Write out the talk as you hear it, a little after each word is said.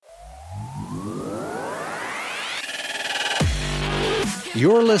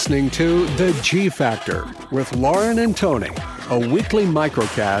You're listening to The G Factor with Lauren and Tony, a weekly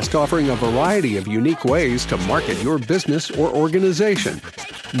microcast offering a variety of unique ways to market your business or organization.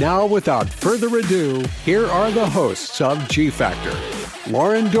 Now, without further ado, here are the hosts of G Factor,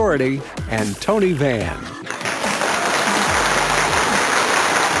 Lauren Doherty and Tony Van.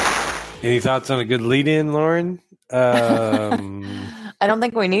 Any thoughts on a good lead-in, Lauren? I don't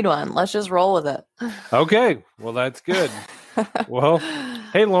think we need one. Let's just roll with it. Okay. Well, that's good. Well,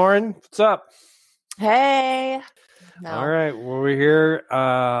 hey, Lauren, what's up? Hey. No. All right. Well, we're here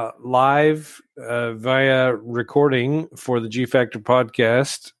live via recording for the G Factor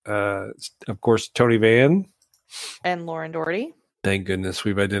podcast. Of course, Tony Van. And Lauren Doherty. Thank goodness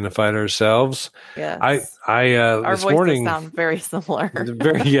we've identified ourselves. Yes. Our this voices morning sound very similar.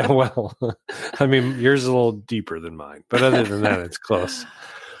 Well, I mean, yours is a little deeper than mine, but other than that, it's close.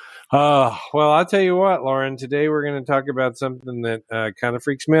 Well, I'll tell you what, Lauren, today we're going to talk about something that kind of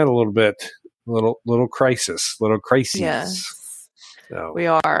freaks me out a little bit. Little crises. Yes, so. We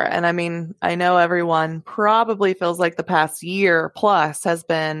are. And I mean, I know everyone probably feels like the past year plus has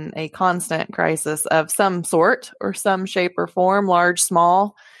been a constant crisis of some sort or some shape or form, large,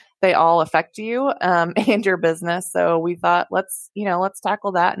 small. They all affect you and your business. So we thought, let's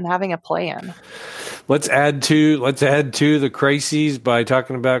tackle that and having a plan. Let's add to the crises by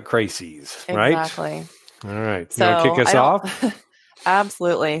talking about crises, right? Exactly. All right. So you want to kick us off?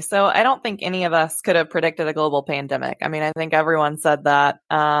 Absolutely. So I don't think any of us could have predicted a global pandemic. I mean, I think everyone said that.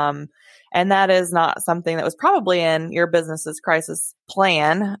 And that is not something that was probably in your business's crisis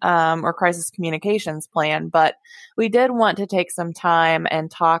plan or crisis communications plan. But we did want to take some time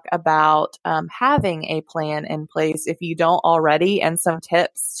and talk about having a plan in place if you don't already, and some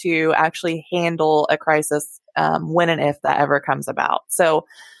tips to actually handle a crisis when and if that ever comes about. So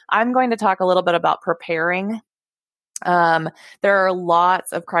I'm going to talk a little bit about preparing. There are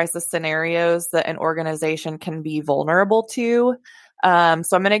lots of crisis scenarios that an organization can be vulnerable to. So I'm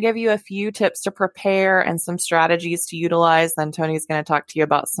going to give you a few tips to prepare and some strategies to utilize. Then Tony's going to talk to you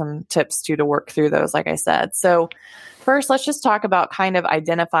about some tips to work through those, like I said. So first, let's just talk about kind of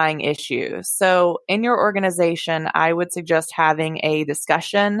identifying issues. So in your organization, I would suggest having a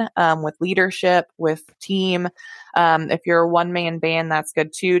discussion with leadership, with team. If you're a one-man band, that's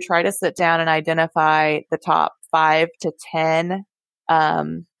good too. Try to sit down and identify the top 5 to 10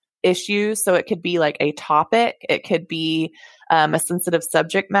 issues. So it could be like a topic. It could be a sensitive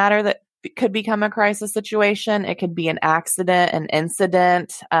subject matter that could become a crisis situation. It could be an accident, an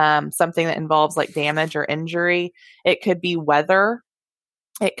incident, something that involves like damage or injury. It could be weather.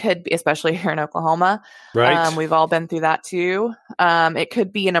 It could be, especially here in Oklahoma. Right. We've all been through that too. It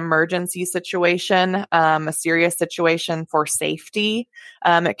could be an emergency situation, a serious situation for safety.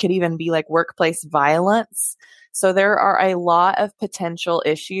 It could even be like workplace violence. So there are a lot of potential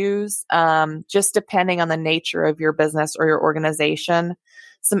issues, just depending on the nature of your business or your organization.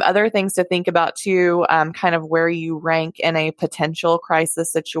 Some other things to think about too, kind of where you rank in a potential crisis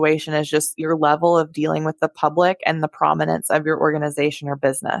situation is just your level of dealing with the public and the prominence of your organization or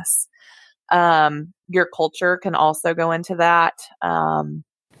business. Your culture can also go into that.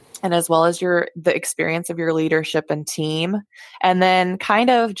 And as well as the experience of your leadership and team. And then kind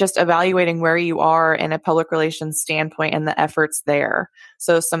of just evaluating where you are in a public relations standpoint and the efforts there.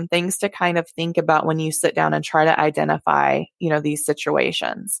 So some things to kind of think about when you sit down and try to identify, these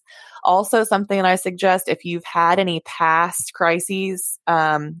situations. Also, something that I suggest, if you've had any past crises,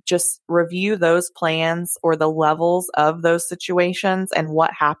 just review those plans or the levels of those situations and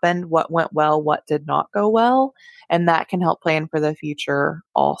what happened, what went well, what did not go well. And that can help plan for the future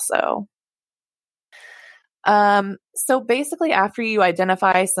also. So basically, after you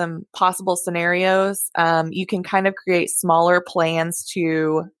identify some possible scenarios, you can kind of create smaller plans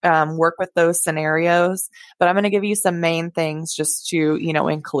to work with those scenarios. But I'm going to give you some main things just to,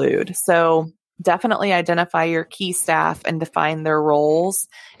 include. So definitely identify your key staff and define their roles,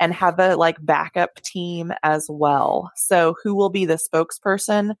 and have a backup team as well. So who will be the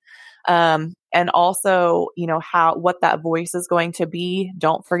spokesperson? And also, what that voice is going to be.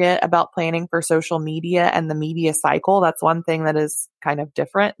 Don't forget about planning for social media and the media cycle. That's one thing that is kind of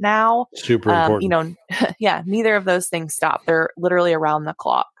different now. Super important. Yeah, neither of those things stop. They're literally around the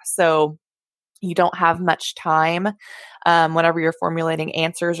clock. So you don't have much time. Whenever you're formulating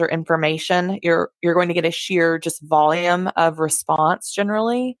answers or information, you're going to get a sheer just volume of response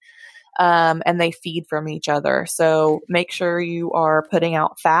generally. And they feed from each other. So make sure you are putting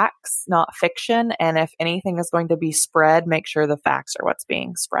out facts, not fiction. And if anything is going to be spread, make sure the facts are what's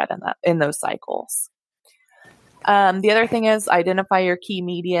being spread in those cycles. The other thing is identify your key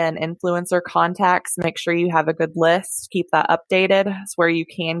media and influencer contacts. Make sure you have a good list. Keep that updated. It's where you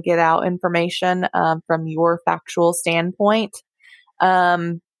can get out information from your factual standpoint.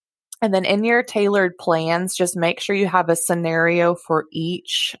 And then in your tailored plans, just make sure you have a scenario for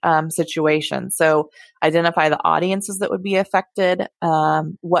each situation. So identify the audiences that would be affected,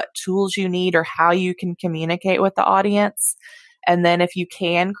 what tools you need or how you can communicate with the audience. And then if you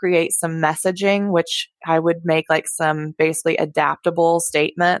can create some messaging, which I would make like some basically adaptable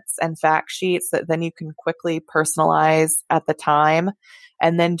statements and fact sheets that then you can quickly personalize at the time.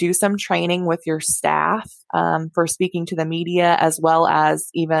 And then do some training with your staff for speaking to the media, as well as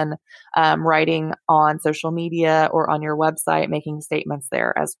even writing on social media or on your website, making statements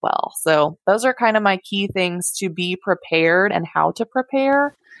there as well. So those are kind of my key things to be prepared and how to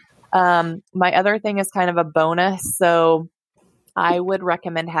prepare. My other thing is kind of a bonus. So I would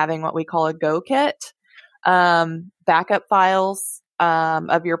recommend having what we call a Go Kit, backup files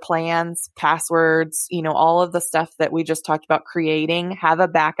of your plans, passwords, all of the stuff that we just talked about creating. Have a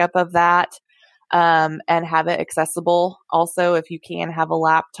backup of that and have it accessible. Also, if you can have a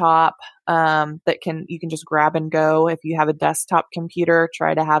laptop that you can just grab and go. If you have a desktop computer,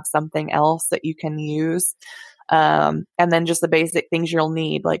 try to have something else that you can use. And then just the basic things you'll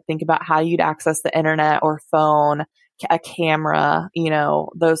need, like think about how you'd access the internet or phone, a camera,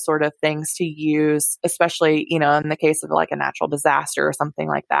 those sort of things to use, especially, in the case of like a natural disaster or something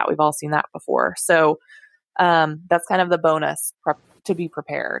like that. We've all seen that before. So that's kind of the bonus to be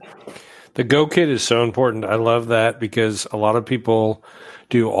prepared. The Go Kit is so important. I love that because a lot of people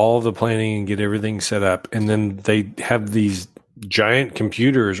do all of the planning and get everything set up, and then they have these giant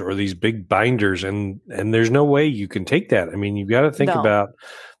computers or these big binders, and there's no way you can take that. I mean, you've got to think about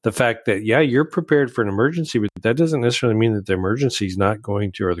the fact that, you're prepared for an emergency, but that doesn't necessarily mean that the emergency is not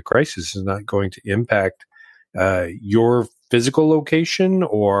going to, or the crisis is not going to impact your physical location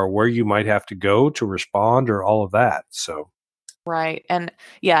or where you might have to go to respond or all of that. So. Right. And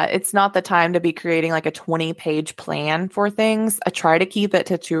it's not the time to be creating like a 20-page plan for things. I try to keep it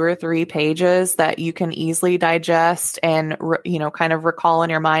to 2 or 3 pages that you can easily digest and, kind of recall in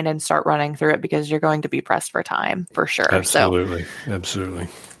your mind and start running through it, because you're going to be pressed for time for sure. Absolutely.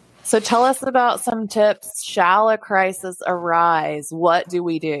 So tell us about some tips. Shall a crisis arise? What do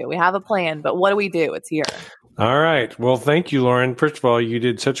we do? We have a plan, but what do we do? It's here. All right. Well, thank you, Lauren. First of all, you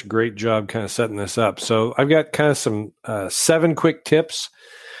did such a great job kind of setting this up. So I've got kind of some 7 quick tips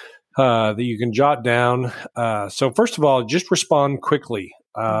that you can jot down. So first of all, just respond quickly.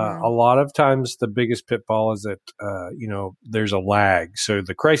 A lot of times the biggest pitfall is that, there's a lag. So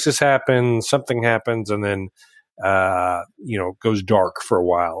the crisis happens, something happens, and then, goes dark for a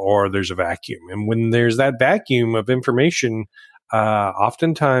while, or there's a vacuum. And when there's that vacuum of information,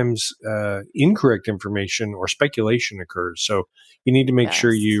 oftentimes incorrect information or speculation occurs. So you need to make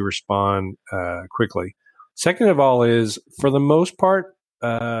sure you respond quickly. Second of all is, for the most part,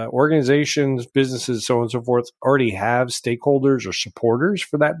 organizations, businesses, so on and so forth, already have stakeholders or supporters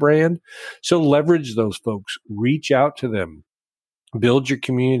for that brand. So leverage those folks, reach out to them, build your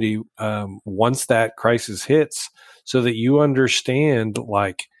community once that crisis hits, so that you understand,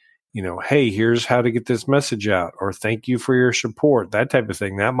 like, hey, here's how to get this message out, or thank you for your support, that type of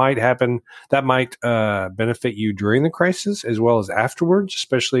thing. That might happen. That might benefit you during the crisis as well as afterwards,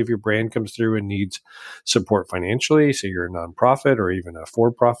 especially if your brand comes through and needs support financially. So you're a nonprofit or even a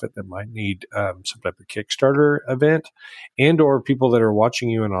for-profit that might need some type of Kickstarter event, and or people that are watching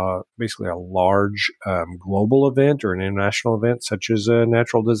you in basically a large global event or an international event, such as a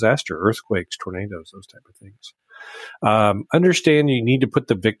natural disaster, earthquakes, tornadoes, those type of things. Understand you need to put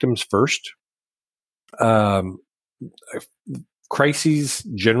the victims first. Crises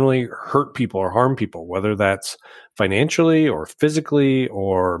generally hurt people or harm people, whether that's financially or physically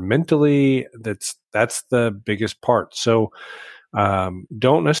or mentally. That's the biggest part. So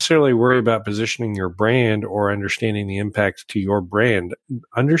don't necessarily worry about positioning your brand or understanding the impact to your brand.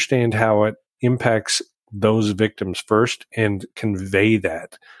 Understand how it impacts those victims first and convey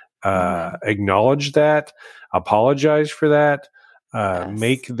that. Acknowledge that, apologize for that,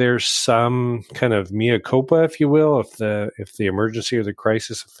 make there some kind of mea culpa, if you will, if the emergency or the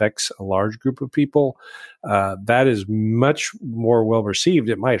crisis affects a large group of people. That is much more well received.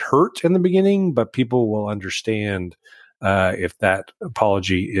 It might hurt in the beginning, but people will understand if that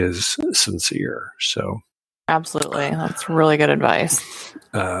apology is sincere. So, absolutely, that's really good advice.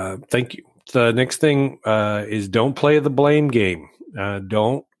 Thank you. The next thing is, don't play the blame game.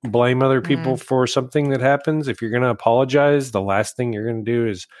 Don't blame other people for something that happens. If you're going to apologize, the last thing you're going to do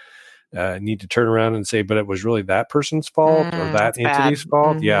is need to turn around and say, but it was really that person's fault or that entity's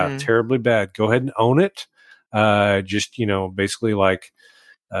fault. Yeah, terribly bad. Go ahead and own it. Just, basically like,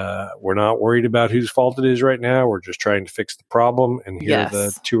 we're not worried about whose fault it is right now. We're just trying to fix the problem. And here are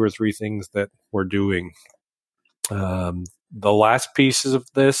the 2 or 3 things that we're doing. The last pieces of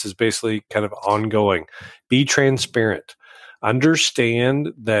this is basically kind of ongoing. Be transparent.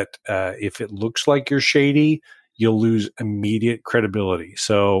 Understand that if it looks like you're shady, you'll lose immediate credibility.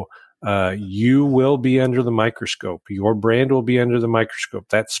 So you will be under the microscope. Your brand will be under the microscope.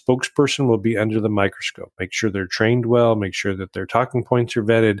 That spokesperson will be under the microscope. Make sure they're trained well. Make sure that their talking points are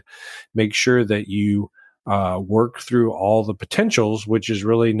vetted. Make sure that you work through all the potentials, which is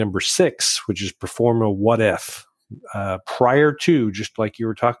really number 6, which is perform a what if. Prior to, just like you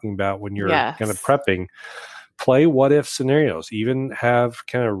were talking about when you're kind of prepping, play what if scenarios, even have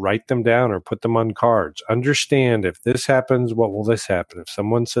kind of write them down or put them on cards. Understand, if this happens, what will this happen? If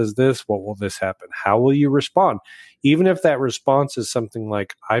someone says this, what will this happen? How will you respond? Even if that response is something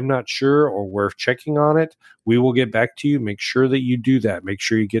like, I'm not sure, or we're checking on it, we will get back to you. Make sure that you do that. Make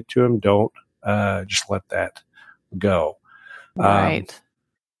sure you get to them. Don't just let that go. Right.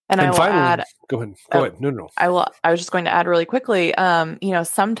 And I will finally add. Go ahead. No. I was just going to add really quickly.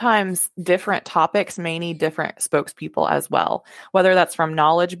 Sometimes different topics may need different spokespeople as well, whether that's from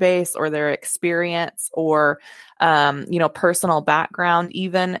knowledge base or their experience or, personal background.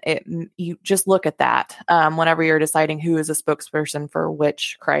 Even you just look at that whenever you're deciding who is a spokesperson for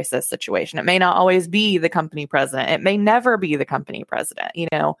which crisis situation. It may not always be the company president. It may never be the company president.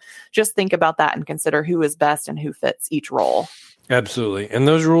 Just think about that and consider who is best and who fits each role. Absolutely. And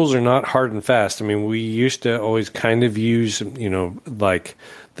those rules are not hard and fast. I mean, we used to always kind of use, like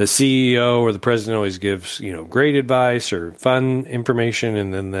the CEO or the president always gives, great advice or fun information.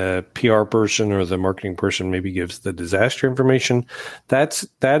 And then the PR person or the marketing person maybe gives the disaster information. That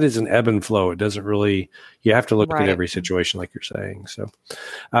is an ebb and flow. It doesn't really, you have to look at every situation like you're saying. So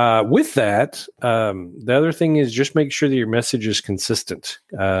with that, the other thing is just make sure that your message is consistent,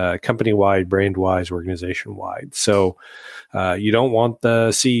 company-wide, brand-wise, organization-wide. So you don't want the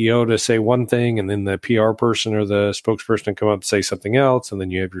CEO to say one thing and then the PR person or the spokesperson to come up and say something else. And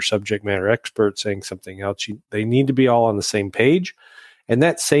then you have your subject matter expert saying something else. They need to be all on the same page. And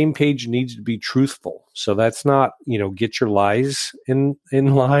that same page needs to be truthful. So that's not, get your lies in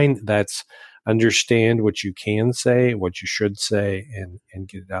line. That's understand what you can say, what you should say, and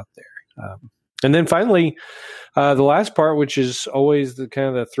get it out there. And then finally, the last part, which is always the kind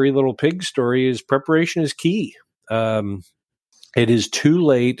of the 3 little pig story, is preparation is key. It is too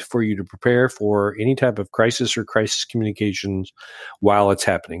late for you to prepare for any type of crisis or crisis communications while it's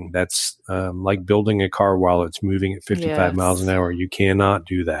happening. That's like building a car while it's moving at 55 miles an hour. You cannot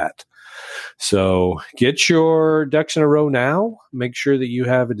do that. So get your ducks in a row now. Make sure that you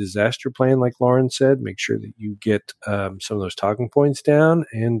have a disaster plan, like Lauren said. Make sure that you get some of those talking points down,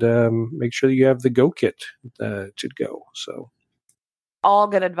 and make sure that you have the go kit to go. So. All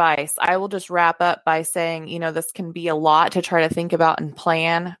good advice. I will just wrap up by saying, this can be a lot to try to think about and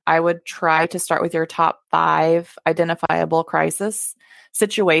plan. I would try to start with your top 5 identifiable crisis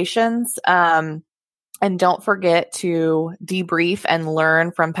situations. And don't forget to debrief and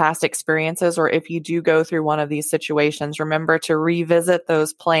learn from past experiences. Or if you do go through one of these situations, remember to revisit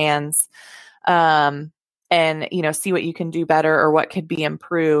those plans. And, see what you can do better or what could be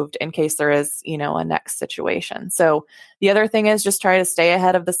improved in case there is, a next situation. So the other thing is just try to stay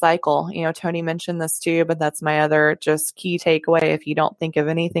ahead of the cycle. Tony mentioned this too, but that's my other just key takeaway. If you don't think of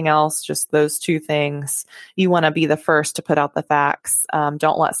anything else, just those 2 things, you want to be the first to put out the facts.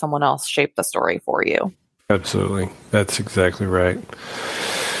 Don't let someone else shape the story for you. Absolutely. That's exactly right.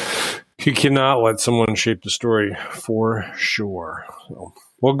 You cannot let someone shape the story for sure. So,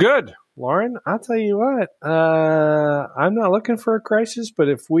 well, good. Lauren, I'll tell you what, I'm not looking for a crisis, but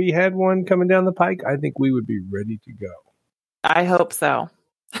if we had one coming down the pike, I think we would be ready to go. I hope so.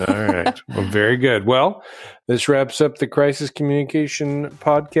 All right. Well, very good. Well, this wraps up the Crisis Communication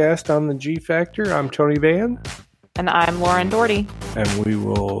Podcast on the G Factor. I'm Tony Van. And I'm Lauren Doherty. And we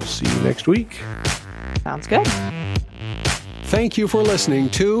will see you next week. Sounds good. Thank you for listening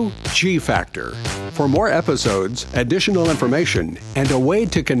to G Factor. For more episodes, additional information, and a way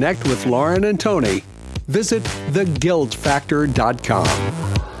to connect with Lauren and Tony, visit theguildfactor.com.